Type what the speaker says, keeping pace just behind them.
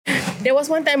There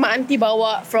was one time my auntie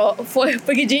bawa for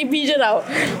pergi JB je tau.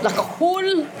 Like a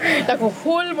whole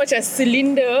macam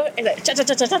cylinder and like cat.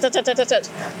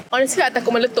 Honestly, I takut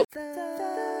meletup.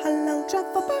 Halal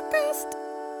Travel Podcast.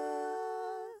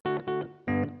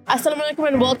 Assalamualaikum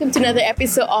and welcome to another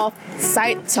episode of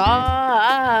Sidetalks.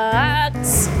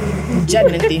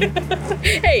 Jan nanti.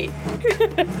 Hey.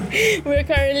 We're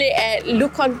currently at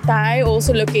Lukhon Thai,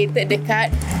 also located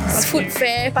dekat Food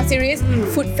Fair, Pasir Ris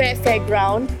Food Fair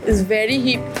Fairground. It's very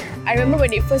hip. I remember when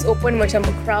it first opened macam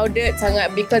crowded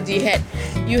sangat because you had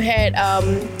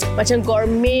macam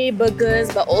gourmet burgers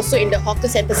but also in the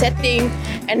hawker centre setting,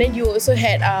 and then you also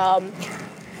had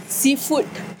seafood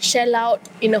shell out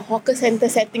in a hawker centre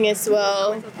setting as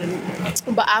well.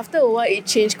 But after a while it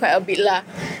changed quite a bit lah.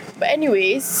 But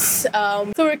anyways,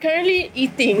 so we're currently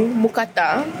eating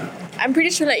mookata. I'm pretty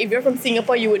sure like if you're from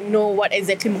Singapore you would know what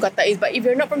exactly mookata is, but if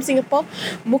you're not from Singapore,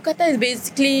 mookata is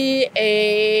basically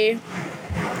a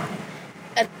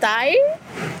Thai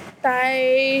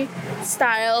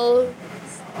style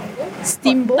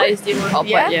steamboat. Thai steamboat hot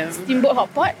pot, yeah. Steamboat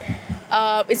hot pot.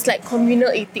 It's like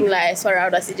communal eating lah, as what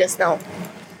Rauda said just now.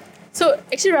 So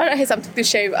actually Rauda has something to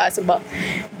share with us about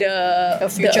the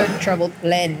Future travel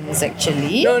plans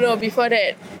actually. No, before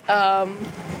that,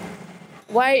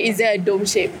 why is there a dome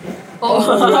shape?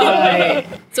 Oh, Right.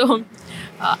 So,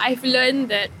 I've learned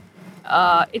that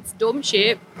it's dome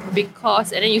shaped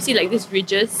because, and then you see like these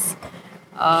ridges.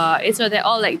 It's so that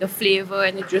all like the flavor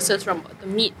and the juices from the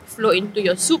meat flow into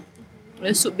your soup,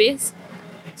 the soup base.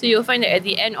 So you'll find that at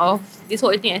the end of this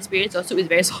whole eating experience, your soup is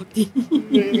very salty.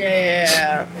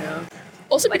 Yeah.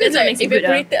 Also But because that's what like makes it good,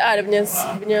 evaporated dia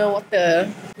punya water.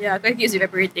 Yeah, because it keeps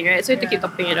evaporating, right? So you have to keep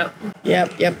topping it up.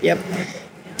 Yep.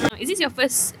 Is this your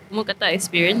first mookata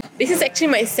experience? This is actually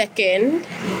my second.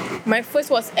 My first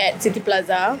was at City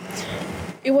Plaza.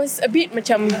 It was a bit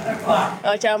macam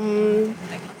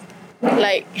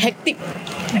like hectic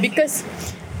because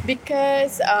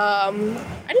I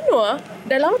don't know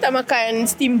dah lama tak makan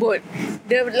steamboat.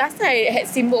 The last time I had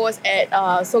steamboat was at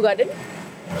Seoul Garden.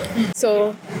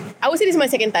 So I would say this is my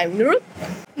second time. Nurul?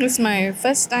 It's my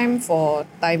first time for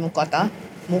Thai mookata.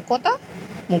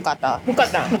 Mookata.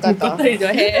 Is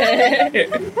your hair?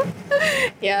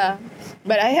 Yeah.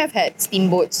 But I have had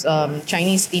steamboats,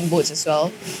 Chinese steamboats as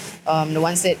well. The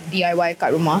ones that DIY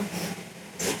kat rumah.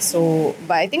 So,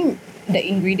 but I think the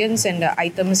ingredients and the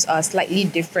items are slightly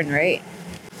different, right?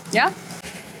 Yeah.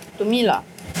 To me lah.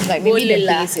 Like maybe Boleh the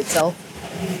lah. base itself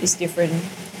is different.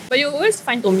 But you always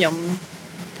find tom yum,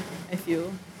 I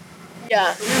feel.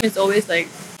 Yeah. Tom yum is always like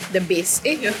The base.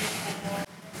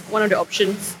 one of the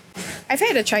options. I've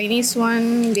had a Chinese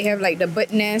one. They have like the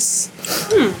bird nest,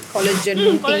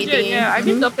 collagen. Collagen, thingy. yeah. I've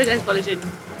been to a place that has collagen.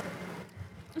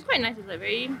 It's quite nice. It's like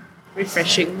very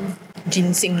refreshing.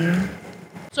 Ginseng.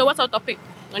 So what's our topic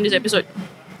on this episode?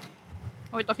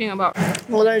 What are we talking about?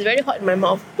 Hold on, it's very hot in my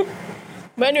mouth.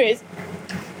 But anyways,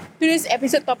 today's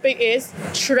episode topic is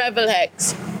travel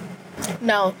hacks.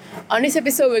 Now, on this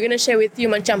episode, we're going to share with you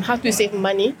macam how to save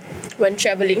money when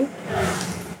traveling.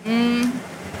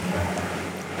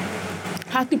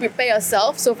 How to prepare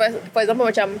yourself. So for example,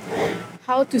 macam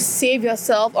how to save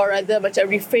yourself or rather macam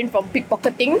refrain from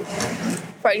pickpocketing.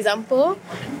 For example,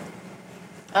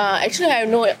 actually I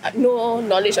have no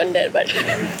knowledge on that, but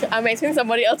I'm expecting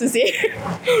somebody else to say.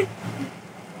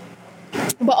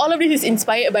 But all of this is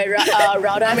inspired by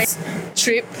Rauda's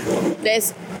trip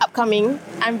that's upcoming.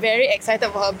 I'm very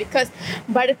excited for her because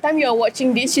by the time you are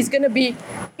watching this, she's gonna be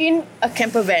in a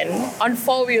camper van on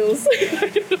 4 wheels.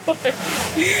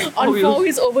 On 4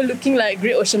 wheels overlooking like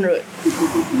Great Ocean Road.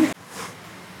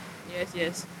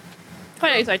 Yes.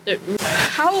 Quite excited.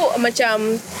 How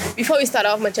macam before we start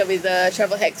off macam with the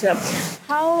travel hacks,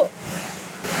 how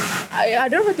I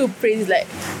don't know how to phrase like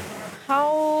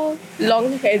how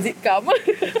long has it come?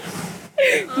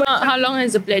 How long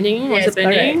has the planning? Yes,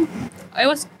 It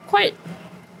was quite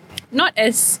not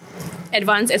as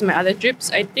advanced as my other trips.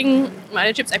 I think my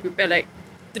other trips I prepared like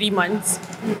 3 months.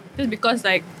 Just because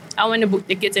like I want to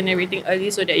book tickets and everything early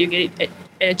so that you get it at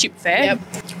a cheap fare. Yep.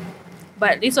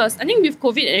 But this was, I think with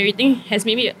COVID and everything has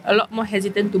made me a lot more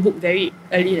hesitant to book very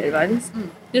early in advance.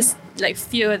 Just like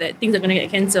fear that things are going to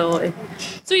get cancelled.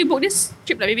 So you book this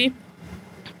trip like maybe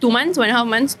 2 months, 1.5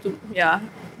 months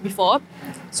before.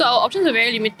 So our options are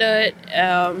very limited.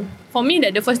 For me,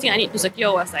 the first thing I need to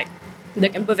secure was like the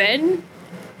camper van,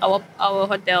 our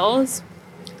hotels,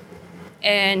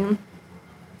 and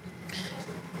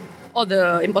all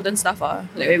the important stuff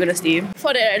like we're gonna stay.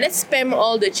 For that, let's spam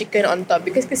all the chicken on top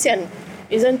because kesian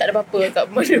Izan tak ada apa-apa kat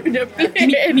mana punya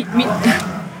plate. Meat.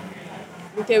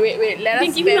 Okay, wait. Let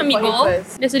us Give him a spam for him meatball.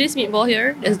 first. There's this meatball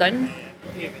here that's done.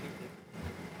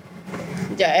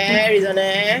 Sekejap Rizana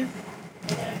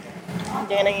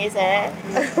Jangan nangis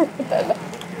Tak lah.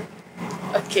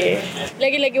 Okay.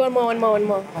 Lagi one more.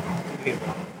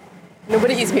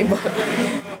 Nobody eats meatball.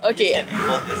 Okay.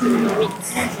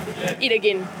 Eat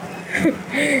again.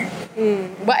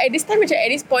 But at this time, at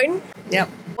this point, Yep.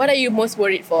 what are you most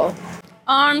worried for?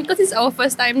 Because it's our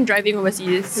first time driving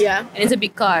overseas. Yeah. And it's a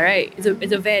big car, right? It's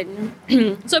a van.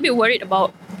 So a bit worried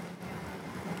about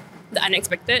the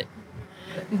unexpected.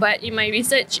 But in my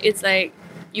research, it's like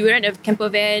you rent a camper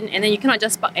van and then you cannot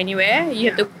just park anywhere.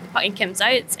 You have to park in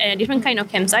campsites and different kind of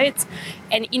campsites.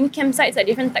 And in campsites are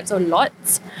different types of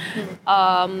lots.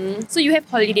 So you have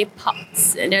holiday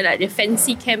parks and then like the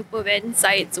fancy camper van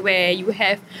sites where you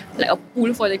have like a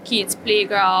pool for the kids,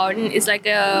 playground. It's like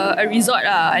a resort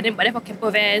and then but then for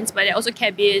camper vans, but there are also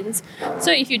cabins.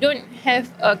 So if you don't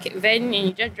have a van and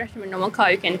you just drive from a normal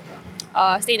car, you can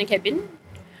stay in a cabin.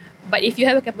 But if you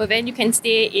have a camper van, you can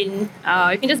stay in,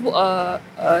 you can just book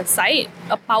a site,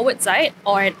 a powered site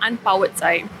or an unpowered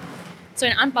site. So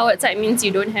an unpowered site means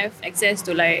you don't have access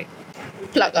to like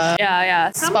Plug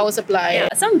yeah power supply.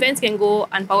 Yeah, some vans can go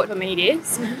unpowered for many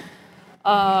days.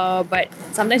 But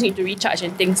sometimes you need to recharge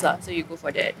and things lah, so you go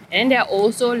for that. And then there are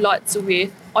also lots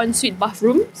with ensuite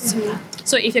bathrooms.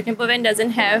 So if your camper van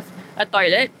doesn't have a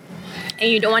toilet and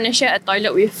you don't want to share a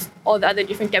toilet with all the other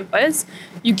different campers,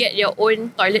 you get your own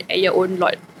toilet at your own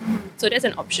lot. So that's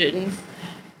an option.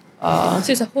 So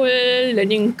it's a whole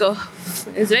learning curve.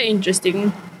 It's very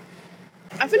interesting.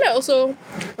 I feel like also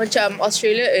macam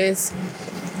Australia is,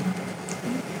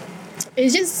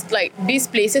 it's just like these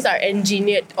places are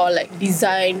engineered or like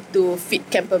designed to fit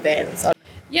camper vans.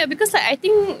 Yeah, because like I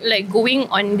think like going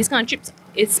on this kind of trips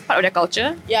is part of their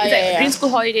culture. Yeah, it's yeah, like yeah. during school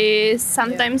holidays,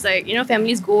 sometimes like, you know,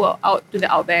 families go out to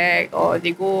the outback or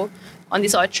they go on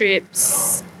these sort of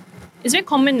trips. It's very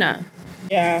common lah.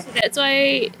 Yeah. So that's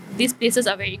why these places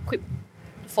are very equipped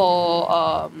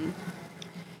for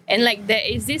and like there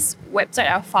is this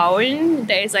website I found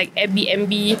that is like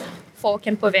Airbnb for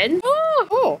camper vans.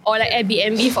 Oh. Or like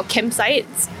Airbnb for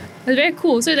campsites. It's very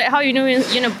cool. So like how you want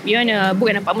to book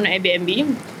an apartment on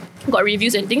Airbnb, got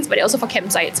reviews and things, but they're also for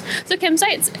campsites. So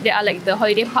campsites, they are like the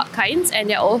holiday park kinds and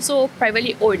they're also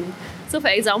privately owned. So for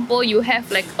example, you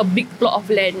have like a big plot of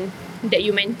land that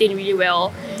you maintain really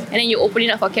well and then you open it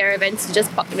up for caravans to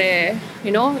just park there.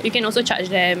 You know, you can also charge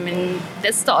them and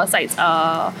that sort of sites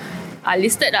are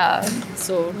listed.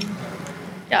 So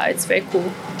yeah, it's very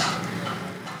cool.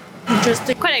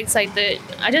 Interesting. Quite excited.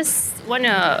 I just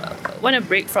wanna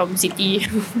break from city,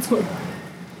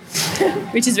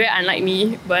 which is very unlike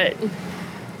me. But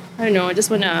I don't know. I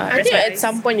just wanna. I think at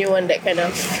some point you want that kind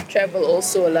of travel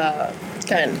also lah,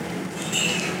 kan?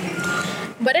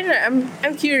 But then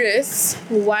I'm curious,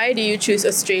 why do you choose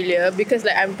Australia? Because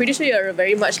like I'm pretty sure you're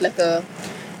very much like a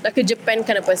Japan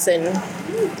kind of person.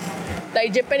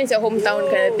 Like Japan is your hometown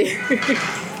kind of thing.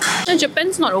 And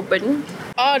Japan's not open.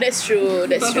 Oh, that's true.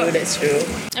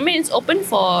 I mean, it's open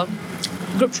for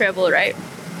group travel, right?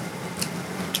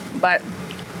 But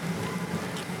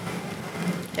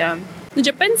yeah,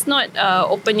 Japan's not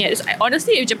open yet.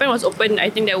 Honestly, if Japan was open, I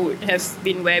think that would have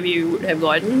been where we would have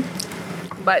gone.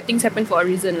 But things happen for a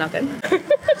reason lah kan.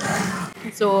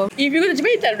 So if you go to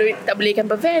Japan, tak boleh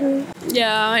camper van.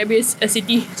 yeah, it'd be a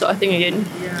city sort of thing again.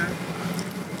 Yeah.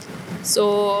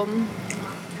 So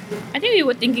I think we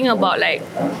were thinking about like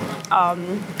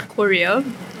Korea.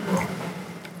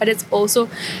 But it's also,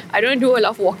 I don't do a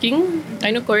lot of walking. I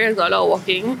know Korea has got a lot of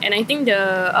walking. And I think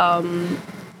the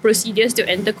procedures to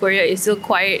enter Korea is still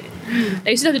quite,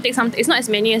 like you still have to take some, it's not as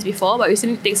many as before, but we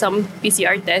still need to take some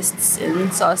PCR tests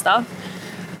and sort of stuff.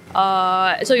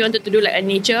 So we wanted to do like a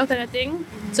nature kind of thing.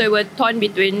 So we were torn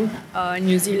between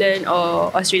New Zealand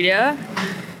or Australia.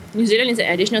 New Zealand is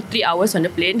an additional 3 hours on the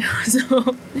plane.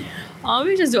 So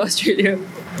we just do Australia.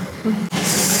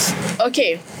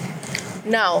 Okay.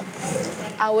 Now,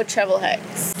 our travel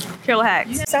hacks. Travel hacks.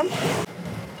 You have some?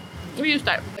 Maybe you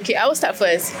start. Okay, I will start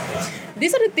first.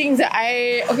 These are the things that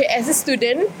as a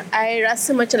student, I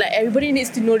rasa macam like everybody needs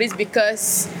to know this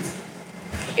because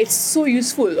it's so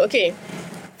useful. Okay.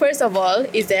 First of all,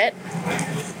 is that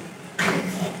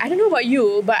I don't know about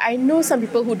you, but I know some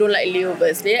people who don't like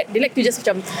layovers. They like to just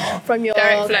macam from your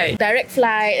direct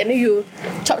flight and then you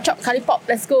chop curry pop,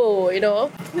 let's go, you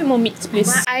know. A bit more meat, please.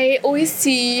 But I always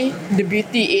see the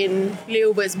beauty in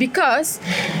layovers because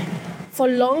for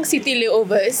long city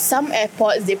layovers, some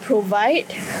airports they provide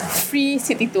free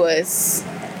city tours.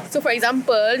 So for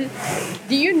example,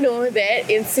 do you know that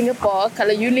in Singapore,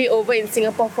 kalau you lay over in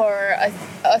Singapore for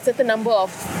a certain number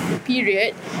of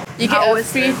period, you get a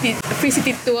free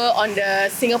city tour on the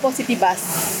Singapore City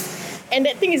bus. And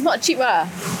that thing is not cheap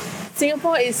lah.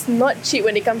 Singapore is not cheap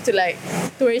when it comes to like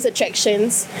tourist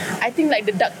attractions. I think like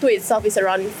the duck tour itself is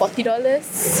around $40,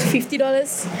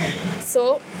 $50.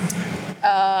 So,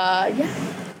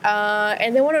 and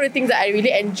then one of the things that I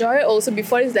really enjoy also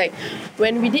before is like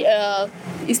when we did a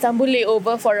Istanbul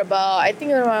layover for about I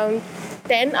think around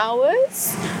 10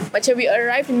 hours. Macam we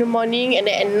arrived in the morning and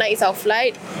then at night is our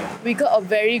flight. We got a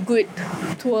very good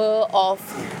tour of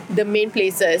the main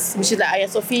places, which is like Hagia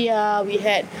Sophia. We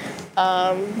had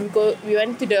we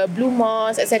went to the Blue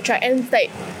Mosque, etc. And it's like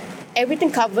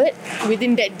everything covered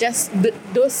within that just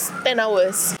those 10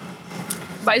 hours.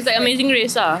 But it's like Amazing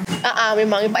Race lah.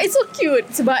 Memang. But it's so cute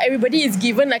sebab everybody is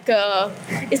given like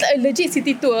it's like a legit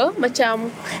city tour. Macam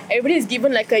everybody is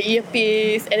given like a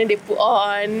earpiece and then they put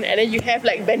on and then you have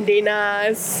like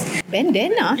bandanas.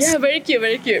 Bandanas? Yeah, very cute,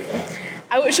 very cute.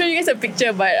 I would show you guys a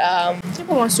picture but Siapa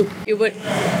masuk? it would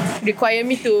require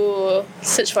me to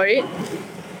search for it.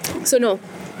 So no.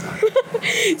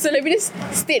 So let me just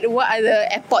state what are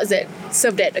the airports that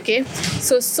serve that, okay?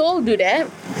 So Seoul do that,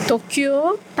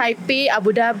 Tokyo, Taipei,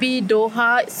 Abu Dhabi,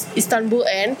 Doha, Istanbul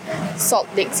and Salt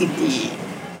Lake City.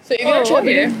 So if you're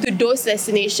traveling to those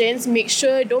destinations, make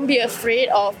sure don't be afraid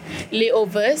of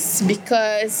layovers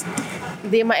because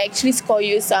they might actually score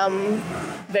you some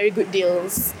very good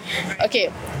deals.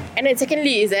 Okay, and then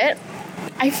secondly is that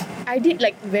I did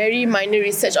like very minor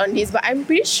research on this, but I'm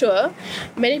pretty sure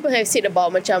many people have said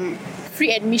about macam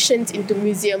free admissions into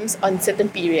museums on certain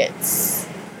periods.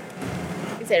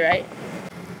 Is that right?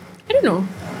 I don't know.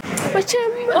 Macam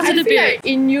I feel like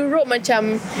in Europe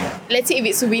macam let's say if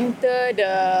it's winter,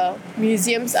 the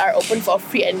museums are open for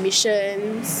free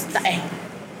admissions. Tak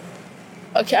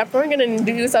Okay, I'm probably gonna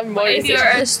do some more If research.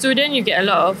 you're a student, you get a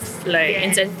lot of like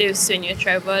incentives when you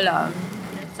travel lah.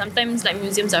 Sometimes like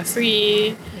museums are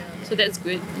free, so that's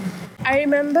good. I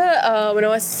remember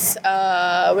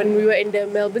when we were in the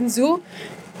Melbourne Zoo,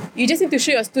 you just need to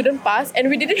show your student pass, and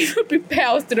we didn't even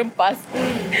prepare our student pass,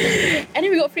 and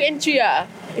then we got free entry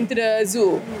into the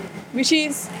zoo, which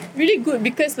is really good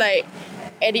because like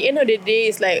at the end of the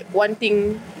day, it's like one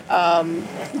thing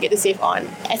you get to save on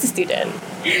as a student.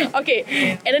 Okay,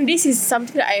 and then this is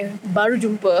something that I baru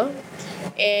jumpa.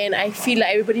 And I feel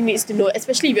like everybody needs to know,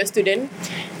 especially if you're a student.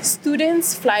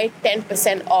 Students fly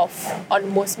 10% off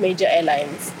on most major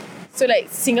airlines. So like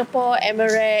Singapore,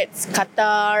 Emirates,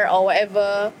 Qatar or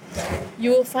whatever,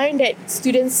 you will find that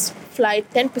students fly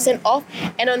 10% off,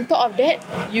 and on top of that,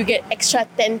 you get extra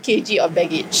 10 kg of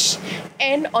baggage.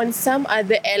 And on some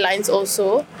other airlines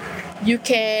also, you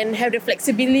can have the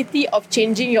flexibility of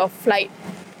changing your flight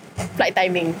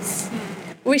timings,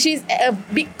 which is a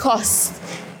big cost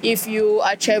if you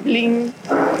are travelling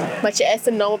macam as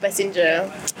a normal passenger.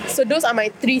 So those are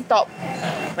my 3 top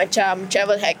macam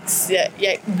travel hacks that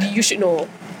you should know.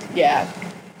 Yeah.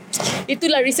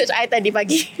 Itulah research I tadi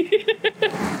pagi.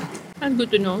 That's good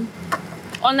to know.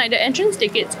 On like the entrance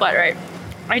tickets part, right?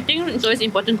 I think it's always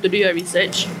important to do your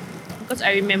research because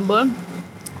I remember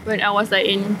when I was a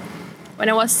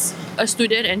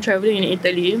student and travelling in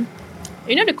Italy,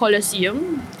 you know the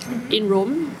Colosseum in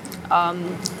Rome,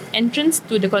 entrance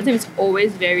to the Colosseum is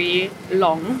always very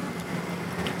long.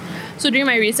 So during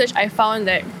my research, I found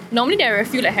that normally there are a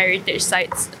few like heritage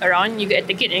sites around. You get a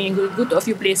ticket and you go to a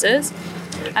few places.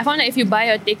 I found that if you buy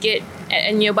a ticket at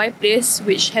a nearby place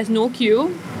which has no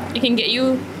queue, it can get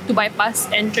you to bypass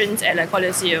entrance at like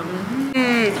Colosseum.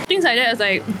 Things like that is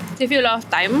like save you a lot of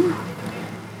time.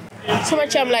 So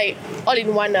macam like all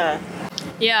in one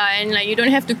Yeah, and like you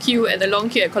don't have to queue at the long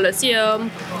queue at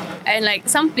Colosseum. And like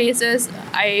some places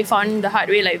I found the hard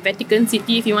way, like Vatican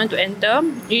City, if you want to enter,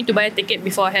 you need to buy a ticket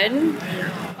beforehand.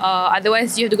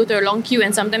 Otherwise you have to go to a long queue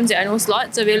and sometimes there are no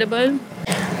slots available.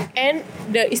 And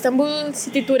the Istanbul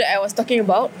city tour that I was talking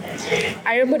about,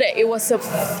 I remember that it was a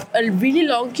really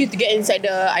long queue to get inside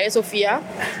the Hagia Sophia.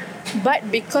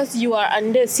 But because you are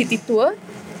under city tour,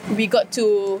 we got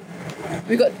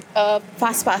a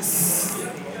fast pass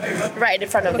right at the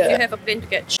front of Because the... you have a plane to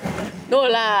catch. No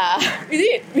lah. Is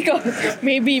it? Because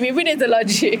maybe there's a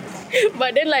logic.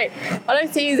 But then like all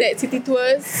I'm saying is that city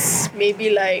tours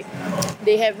maybe like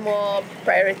they have more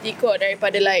priority kot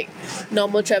daripada like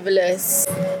normal travellers.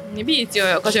 Maybe it's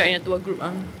because you're in a tour group.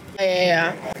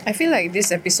 Yeah. I feel like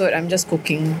this episode I'm just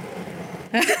cooking.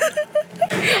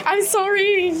 I'm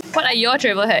sorry. What are your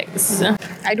travel hacks?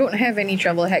 I don't have any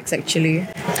travel hacks actually.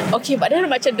 Okay, but then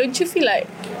macam don't you feel like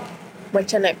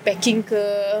macam like packing ke?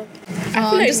 I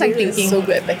feel like just like Nurul is thinking. so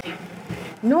good at packing.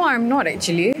 No, I'm not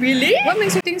actually. Really? What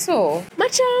makes you think so?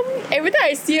 Macam every time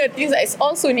I see her things like it's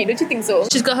all so neat. Don't you think so?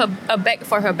 She's got a bag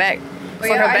for her bag. For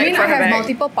her I bag, mean, for I her have bag.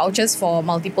 multiple pouches for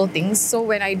multiple things. So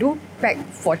when I do pack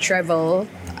for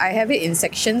travel, I have it in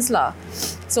sections lah.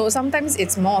 So sometimes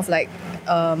it's more of like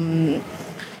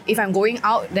if I'm going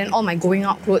out, then all my going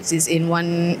out clothes is in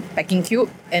one packing cube,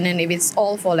 and then if it's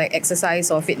all for like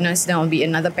exercise or fitness, then I'll be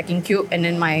another packing cube, and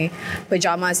then my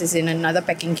pajamas is in another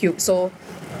packing cube. So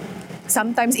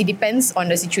sometimes it depends on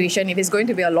the situation. If it's going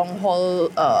to be a long haul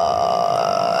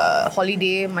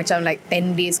holiday, macam like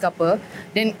 10 days ke apa,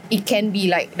 then it can be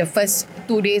like the first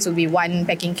 2 days will be one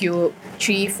packing cube,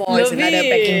 3, 4 is Love another it.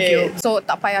 packing cube. So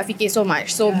tak payah fikir so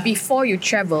much. So before you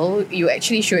travel, you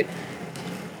actually should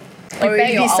prepare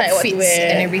Already your decide what to outfits wear.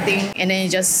 and everything, and then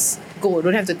you just go.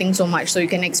 Don't have to think so much, so you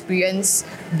can experience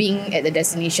being at the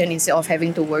destination instead of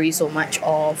having to worry so much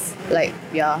of like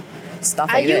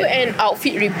stuff Are like you that. an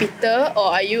outfit repeater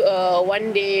or are you a one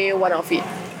day one outfit?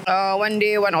 One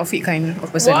day one outfit kind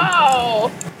of person. Wow.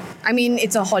 I mean,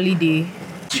 it's a holiday.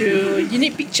 True. You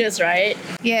need pictures, right?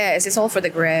 Yes, it's all for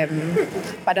the gram.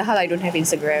 Padahal I don't have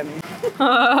Instagram.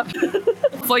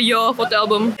 For your photo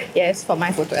album. Yes, for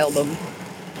my photo album.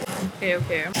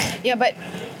 Okay. Yeah, but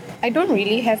I don't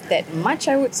really have that much,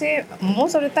 I would say.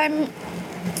 Most of the time,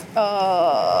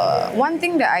 one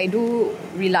thing that I do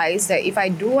realize that if I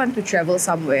do want to travel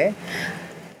somewhere,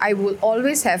 I will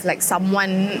always have like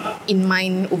someone in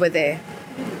mind over there.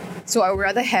 So I would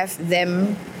rather have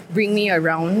them bring me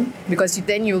around, because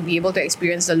then you'll be able to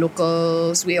experience the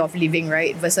locals' way of living,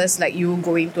 right? Versus like you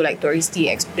going to like touristy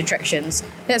attractions.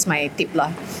 That's my tip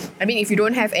lah. I mean, if you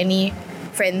don't have any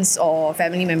friends or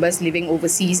family members living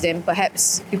overseas, then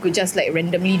perhaps you could just like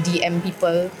randomly DM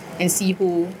people and see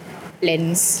who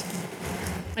lends.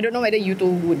 I don't know whether you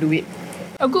two would do it.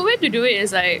 A good way to do it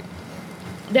is like,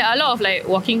 there are a lot of like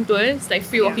walking tours, like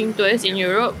free walking tours in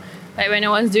Europe. Like when I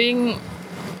was doing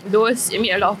those, you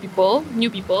meet a lot of people, new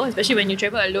people, especially when you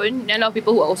travel alone. There are a lot of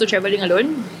people who are also traveling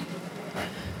alone.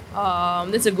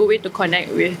 That's a good way to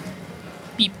connect with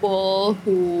people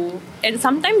who, and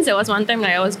sometimes there was one time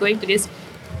like I was going to this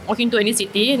walking tour in this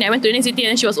city, and I went to the next city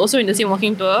and she was also in the same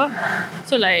walking tour.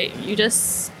 So like you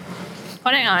just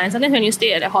connect, and sometimes when you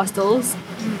stay at the hostels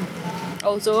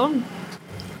also,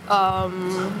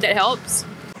 that helps.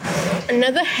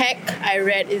 Another hack I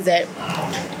read is that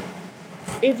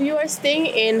if you are staying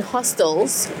in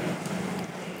hostels,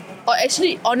 or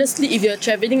actually honestly if you're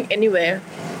traveling anywhere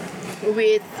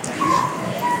with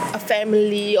a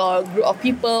family or a group of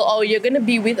people, or you're gonna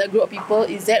be with a group of people,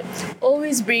 is that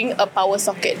always bring a power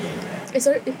socket.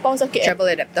 Sorry, power socket. Travel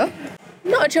adapter.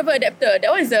 Not a travel adapter.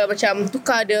 That one is the macam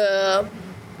tukar the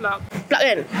plug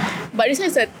kan. But this one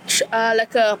is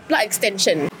like a plug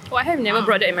extension. Oh, I have never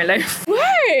brought that in my life.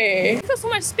 Why? It's got so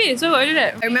much space, so why do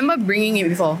that? I remember bringing it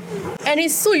before. And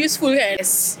it's so useful kan.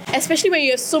 Yes. Especially when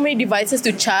you have so many devices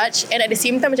to charge, and at the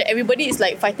same time macam everybody is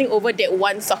like fighting over that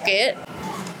one socket.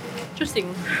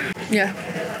 Interesting. Yeah.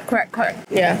 Correct.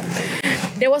 Yeah.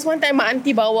 There was one time my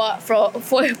auntie bawa for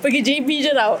pergi JB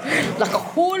je tau. Like a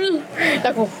whole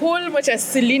macam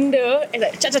cylinder, and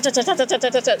like charge.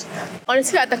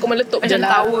 Honestly, I takut meletup je Macam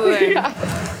lah. tower kan. Yeah.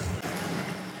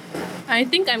 I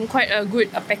think I'm quite a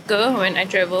good packer when I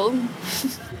travel.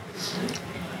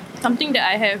 Something that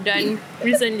I have done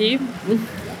recently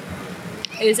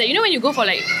is that, you know, when you go for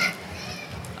like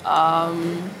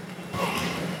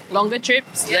longer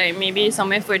trips, like maybe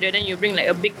somewhere further, then you bring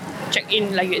like a big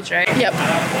check-in luggage, right? Yep.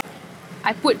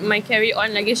 I put my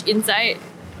carry-on luggage inside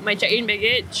my check-in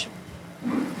baggage,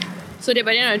 so that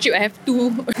by the end of the trip I have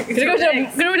two.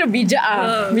 Kena macam bijak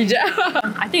ah. Bijak.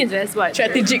 I think it's very smart.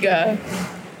 Strategic ah.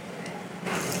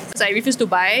 So I refuse to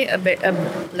buy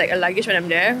like a luggage when I'm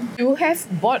there. You have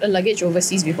bought a luggage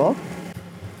overseas before?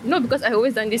 No, because I've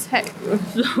always done this hack.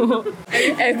 So,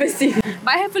 Ever seen?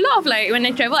 but I have a lot of like, when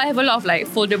I travel, I have a lot of like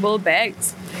foldable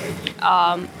bags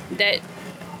that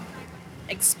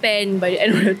expand by the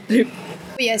end of the trip.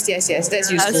 Yes. That's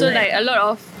useful. So like I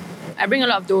bring a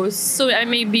lot of those. So I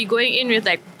may be going in with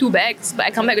like 2 bags, but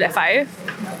I come back with like 5.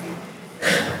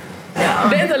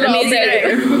 That's a lot of Amazing, bag.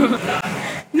 right?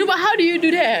 No, but how do you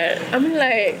do that? I mean,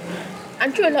 like,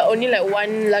 aren't you allowed only like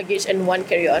 1 luggage and 1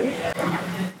 carry-on?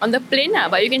 On the plane,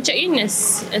 but you can check in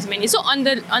as many. So on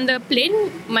the plane,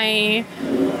 my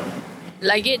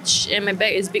luggage and my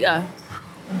bag is big.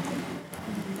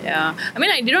 Yeah. I mean,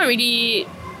 like, they don't really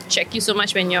check you so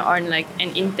much when you're on like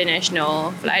an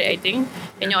international flight, I think.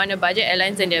 When you're on a budget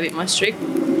airlines, then they're a bit more strict.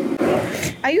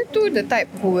 Are you two the type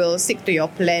who will stick to your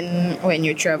plan when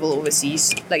you travel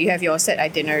overseas? Like you have your set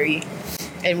itinerary,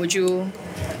 and would you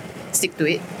stick to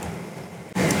it?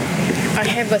 I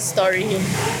have a story.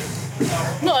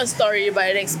 Not a story, but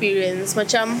an experience.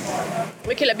 Macam,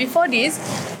 okay, like before this,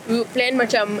 we would plan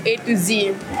macam A to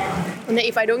Z. And then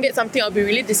if I don't get something, I'll be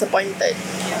really disappointed.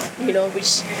 You know,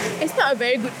 which is not a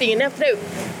very good thing. And then after that,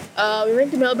 we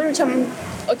went to Melbourne macam,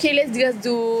 okay, let's just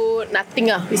do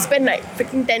nothing We spent like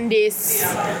freaking 10 days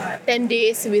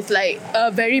with like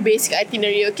a very basic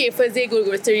itinerary. Okay, first day go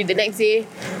grocery, the next day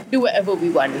do whatever we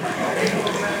want.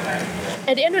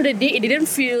 At the end of the day, it didn't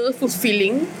feel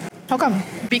fulfilling. How come?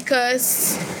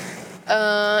 Because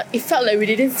it felt like we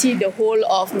didn't see the whole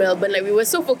of Melbourne. Like we were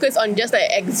so focused on just like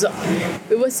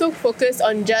we were so focused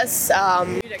on just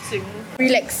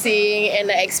relaxing and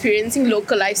like experiencing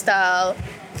local lifestyle.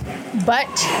 But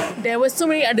there were so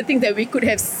many other things that we could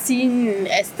have seen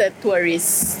as the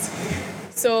tourists.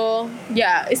 So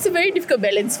yeah, it's a very difficult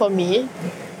balance for me.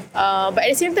 But at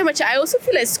the same time, I also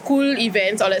feel like school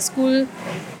events or like school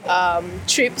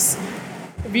trips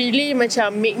really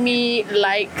make me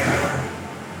like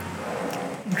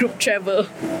group travel.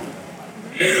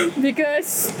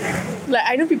 Because like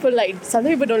I know people like, some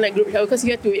people don't like group travel because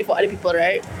you have to wait for other people,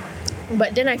 right?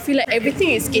 But then I feel like everything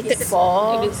is catered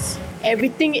for.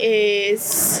 Everything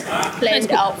is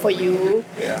planned out for you.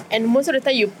 And most of the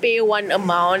time you pay one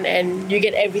amount and you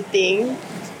get everything.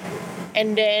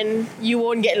 And then you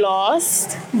won't get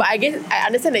lost. But I guess I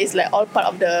understand that it's like all part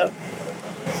of the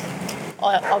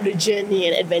journey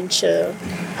and adventure.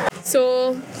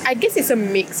 So I guess it's a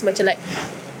mix. Macam like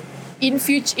in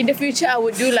the future I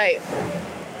would do like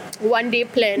one day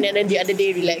plan and then the other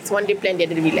day relax. One day plan, the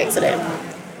other day relax. So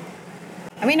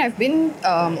I mean, I've been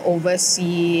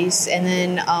overseas, and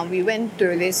then we went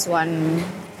through this one,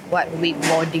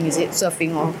 wakeboarding, is it?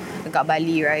 Surfing or dekat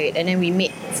Bali, right? And then we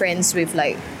made friends with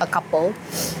like a couple.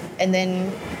 And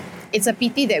then it's a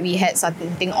pity that we had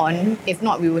something on. If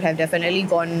not, we would have definitely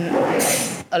gone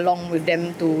along with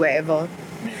them to wherever.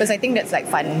 Because I think that's like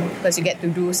fun, because you get to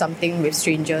do something with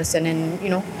strangers. And then, you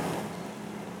know,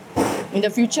 in the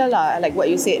future like what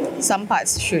you said, some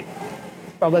parts should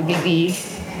probably be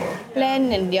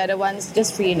planned and the other ones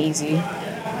just free and easy.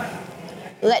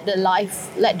 Let the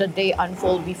day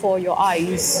unfold before your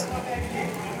eyes.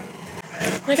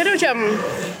 I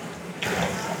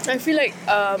feel like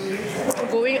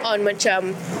going on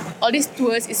all these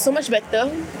tours is so much better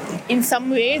in some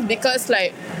ways, because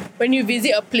like when you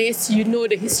visit a place, you know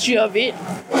the history of it.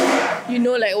 You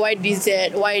know like why this,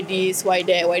 that, why this, why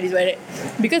that, why this, why that.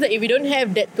 Because like, if you don't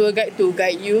have that tour guide to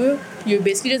guide you, you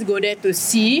basically just go there to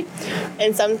see,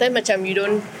 and sometimes you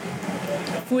don't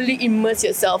fully immerse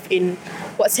yourself in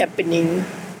what's happening.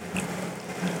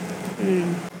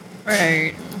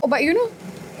 Right. Oh, but you know,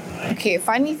 okay,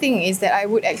 funny thing is that I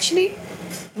would actually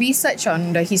research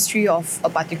on the history of a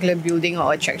particular building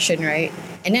or attraction, right?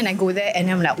 And then I go there and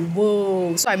I'm like,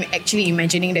 whoa. So I'm actually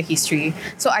imagining the history.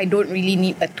 So I don't really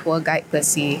need a tour guide per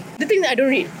se. The thing that I don't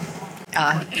read.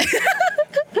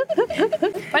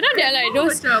 But now there are like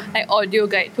those like audio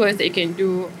guide tours that you can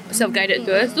do, self-guided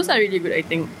tours. Those are really good, I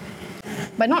think.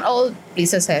 But not all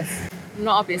places have.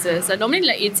 Not all places. Normally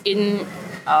like it's in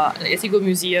like you go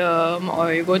museum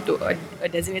or you go to a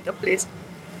designated place.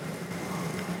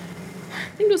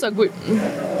 I think those are good.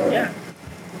 Yeah.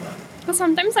 Because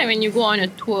sometimes like when you go on a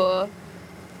tour,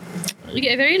 I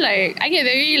get very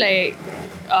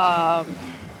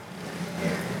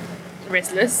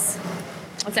restless.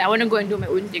 I was like, I want to go and do my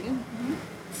own thing.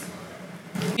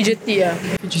 Fidgety.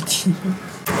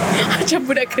 Macam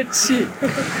budak kecil.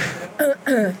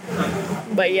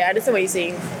 But yeah, I understand what you're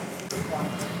saying.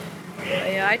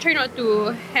 Yeah, I try not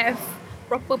to have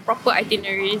proper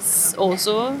itineraries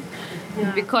also.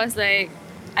 Because like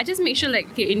I just make sure like,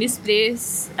 okay, in this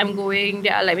place I'm going,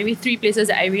 there are like maybe 3 places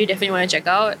that I really definitely want to check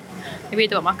out. Maybe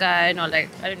tempat makan or like,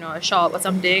 I don't know, a shop or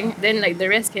something. Then like the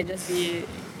rest can just be,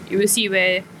 you will see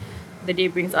where the day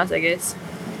brings us, I guess.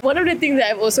 One of the things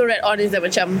that I've also read on is that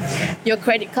your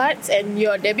credit cards and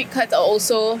your debit cards are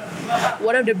also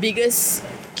one of the biggest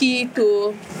key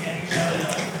to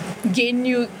give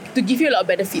you a lot of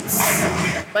benefits.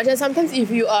 Sometimes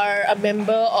if you are a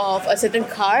member of a certain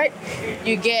card,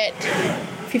 you get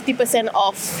 50%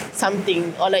 off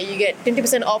something, or like you get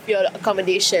 20% off your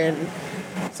accommodation.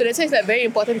 So that's why it's like very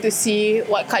important to see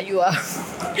what card you are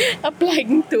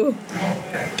applying to.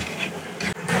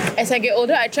 As I get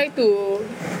older, I try to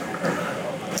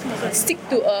stick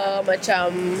to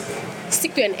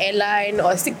an airline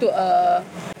or stick to a.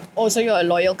 Also, you're a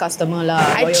loyal customer lah.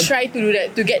 I try to do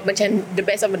that to get the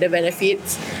best of the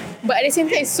benefits, but at the same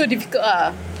time it's so difficult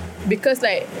because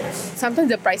like sometimes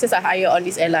the prices are higher on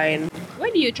this airline. Why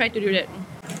do you try to do that?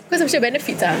 Because of the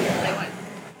benefits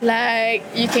like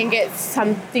you can get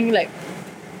something like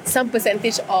some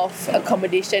percentage of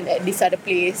accommodation at this other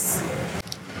place.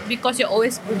 Because you're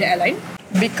always with the airline?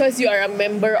 Because you are a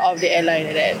member of the airline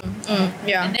and then.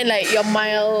 Yeah. And then like your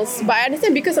miles. But I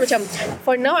understand because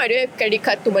for now I don't have credit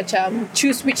card to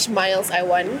choose which miles I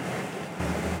want.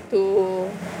 to...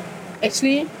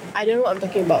 Actually, I don't know what I'm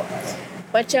talking about.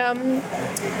 Macam,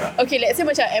 okay, let's say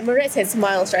macam Emirates has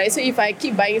miles, right? So if I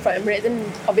keep buying it from Emirates, then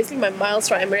obviously my miles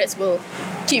from Emirates will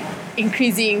keep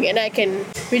increasing and I can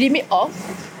redeem it off.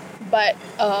 But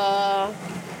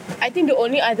I think the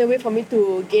only other way for me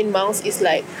to gain miles is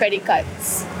like credit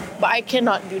cards. But I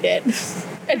cannot do that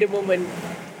at the moment.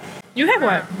 You have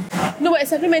what? No, but a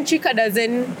supplementary card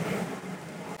doesn't...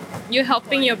 You're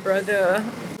helping your brother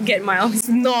get miles.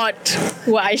 Not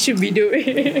what I should be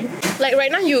doing. Like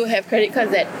right now you have credit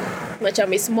cards that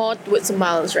macam is more towards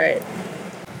miles, right?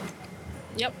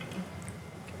 Yep.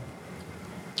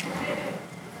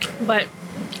 But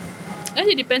I guess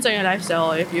it depends on your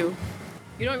lifestyle. If you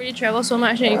don't really travel so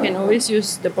much, then you can always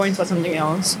use the points for something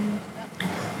else,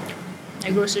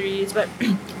 like groceries. But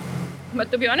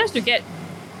to be honest, to get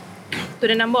to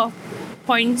the number of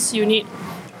points you need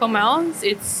for miles,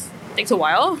 it takes a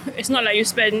while. It's not like you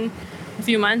spend a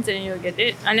few months and you'll get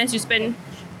it, unless you spend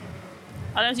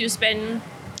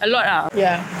a lot.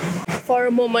 Yeah. For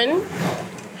a moment,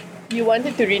 you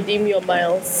wanted to redeem your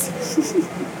miles.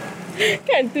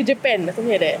 Kan, to Japan, something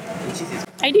like that.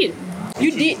 I did.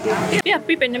 You did? Yeah,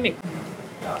 pre-pandemic.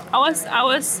 I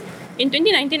was in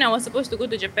 2019. I was supposed to go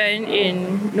to Japan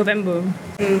in November.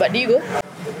 But did you go?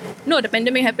 No, the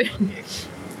pandemic happened.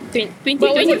 2020.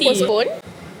 But was it postponed?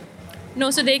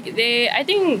 No, so they I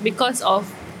think because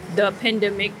of the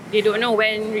pandemic, they don't know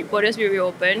when borders will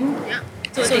reopen. Yeah.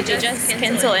 So they just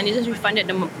cancelled and they just refunded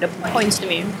the points to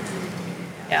me.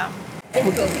 Yeah.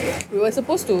 We were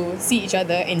supposed to see each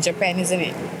other in Japan, isn't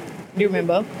it? Do you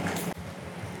remember?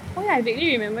 Oh yeah, I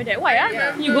vaguely remember that. Why?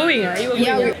 You going? You were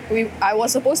going? Yeah, I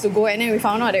was supposed to go and then we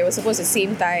found out that it was supposed to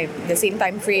the same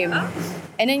time frame.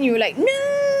 And then you were like, no!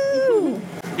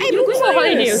 You were going for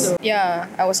holiday also? Yeah,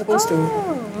 I was supposed to.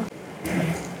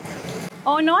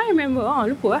 Oh, no, I remember. Oh,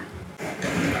 lupa.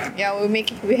 Yeah,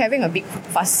 we're having a big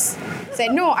fuss.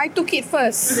 Said, no, I took it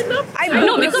first. I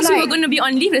know, because we were going to be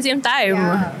on leave at the same time.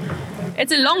 Yeah.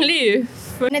 It's a long leave.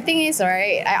 And the thing is,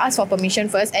 right, I asked for permission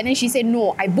first and then she said,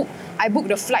 no, I booked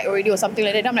the flight already or something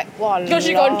like that. I'm like, wow. Because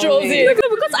she controls it.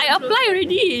 Because I applied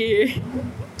already.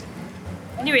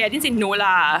 Anyway, I didn't say no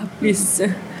lah. Please.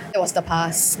 That was the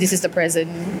past. This is the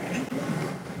present.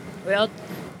 Well,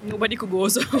 nobody could go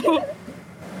so.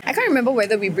 I can't remember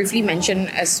whether we briefly mentioned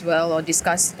as well or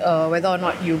discussed whether or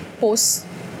not you post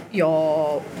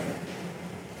your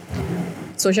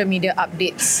social media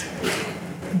updates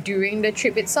during the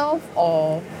trip itself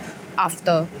or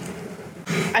after.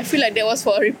 I feel like that was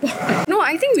for a report. No,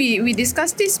 I think we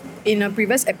discussed this in a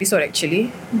previous episode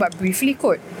actually, but briefly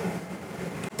quote.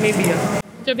 Maybe.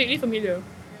 You're vaguely familiar.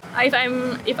 If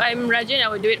I'm Rajan, I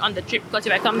will do it on the trip because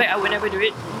if I come back, I will never do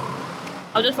it.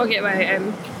 I'll just forget where I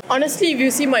am. Honestly, if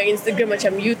you see my Instagram,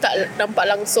 macam you tak nampak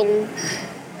langsung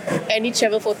any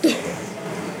travel photo.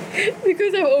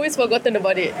 Because I've always forgotten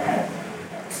about it.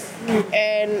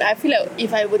 And I feel like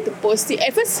if I were to post it,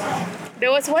 at first,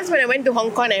 there was once when I went to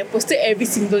Hong Kong and I posted every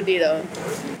single day though.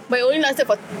 But it only lasted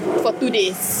for 2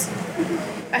 days.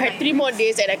 I had 3 more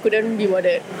days and I couldn't be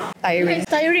bothered. Tiring.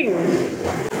 It's tiring.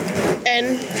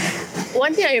 And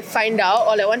one thing I find out,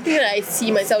 or like one thing that I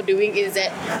see myself doing is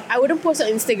that I wouldn't post on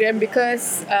Instagram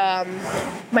because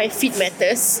my feed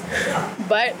matters.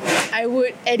 But I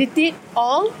would edit it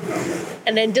all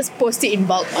and then just post it in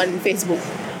bulk on Facebook.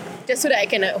 Just so that I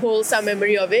can hold some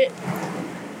memory of it.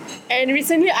 And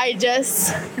recently I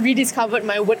just rediscovered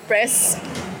my WordPress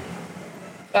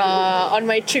on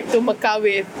my trip to Mecca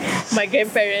with my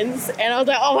grandparents. And I was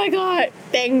like, oh my god,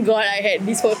 thank god I had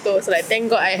these photos. Like, thank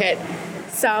god I had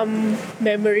some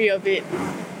memory of it.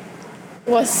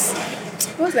 It was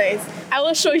nice. I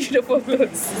will show you the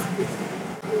photos.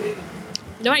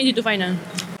 That one easy to find.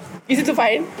 Easy to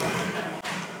find?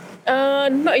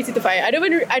 Not easy to find. I don't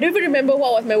even remember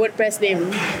what was my WordPress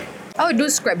name. I would do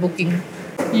scrapbooking.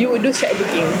 You would do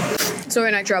scrapbooking. So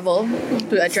when I travel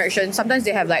to attractions, sometimes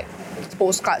they have like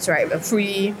postcards, right? A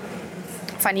free,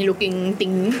 funny looking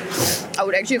thing. I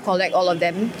would actually collect all of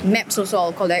them. Maps also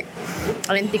I'll collect.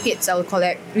 And then tickets I'll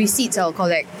collect. Receipts I'll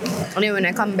collect. And then when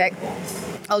I come back,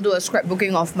 I'll do a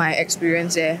scrapbooking of my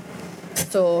experience there.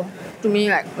 So to me,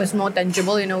 like, it's more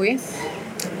tangible in a way.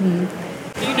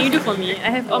 You do for me. I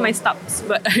have all my stubs,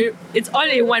 but it's all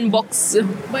in one box.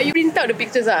 But you print out the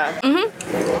pictures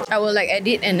I will like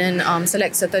edit and then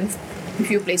select certain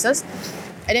few places.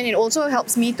 And then it also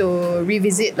helps me to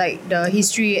revisit like the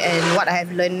history and what I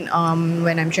have learned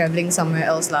when I'm traveling somewhere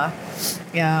else lah.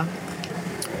 Yeah.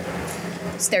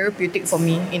 It's therapeutic for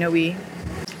me in a way.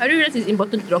 I realize it's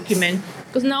important to document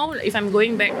because now if I'm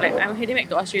going back, like I'm heading back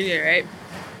to Australia, right?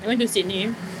 I went to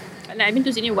Sydney. And I've been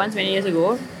to Sydney once many years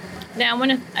ago.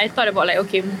 Then I thought about like,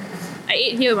 okay, I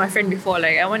ate here with my friend before,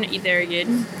 like I want to eat there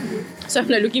again. So I'm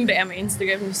like looking back at my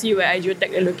Instagram to see where I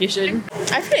geotag the location.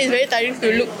 I feel it's very tiring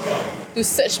to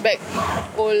search back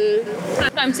all.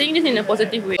 I'm saying this in a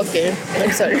positive way. Okay,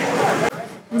 I'm sorry.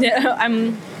 Yeah,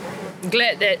 I'm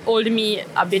glad that old me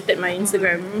updated my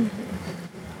Instagram.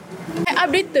 I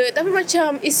updated, tapi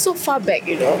macam it's so far back,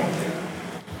 you know.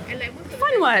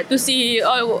 Fun what to see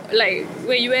all like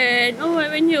where you went. Oh, I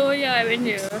went here. Oh yeah, I went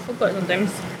here. I forgot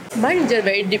sometimes. Mine is just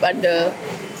very deep under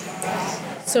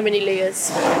so many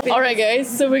layers. Alright guys,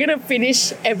 so we're gonna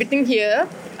finish everything here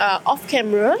off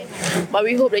camera, but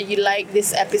we hope that you like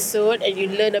this episode and you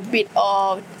learn a bit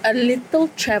of a little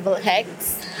travel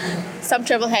hacks, some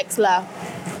travel hacks lah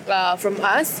from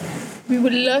us. We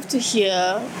would love to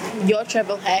hear your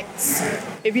travel hacks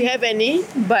if you have any.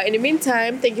 But in the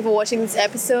meantime, thank you for watching this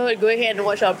episode. Go ahead and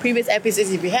watch our previous episodes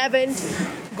if you haven't.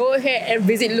 Go ahead and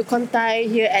visit Lukhon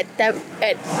Thai here at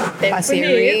Pasir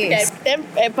Ris.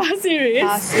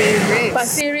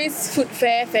 Pasir Ris Food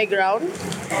Fair Fairground.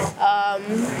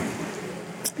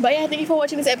 But yeah, thank you for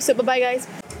watching this episode. Bye bye guys.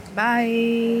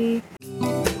 Bye.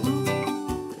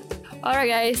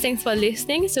 Alright guys, thanks for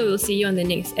listening. So we'll see you on the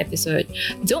next episode.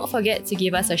 Don't forget to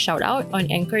give us a shout out on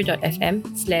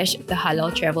anchor.fm/The Halal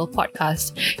Travel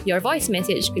Podcast. Your voice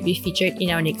message could be featured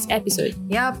in our next episode.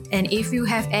 Yep, and if you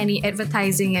have any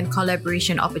advertising and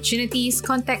collaboration opportunities,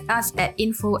 contact us at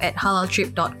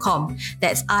info@halaltrip.com.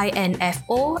 That's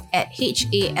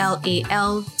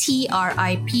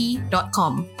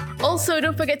info@halaltrip.com. Also,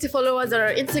 don't forget to follow us on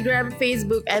our Instagram,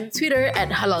 Facebook, and Twitter at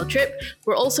Halal Trip.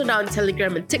 We're also now on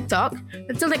Telegram and TikTok.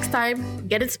 Until next time,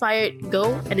 get inspired,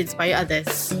 go and inspire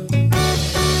others.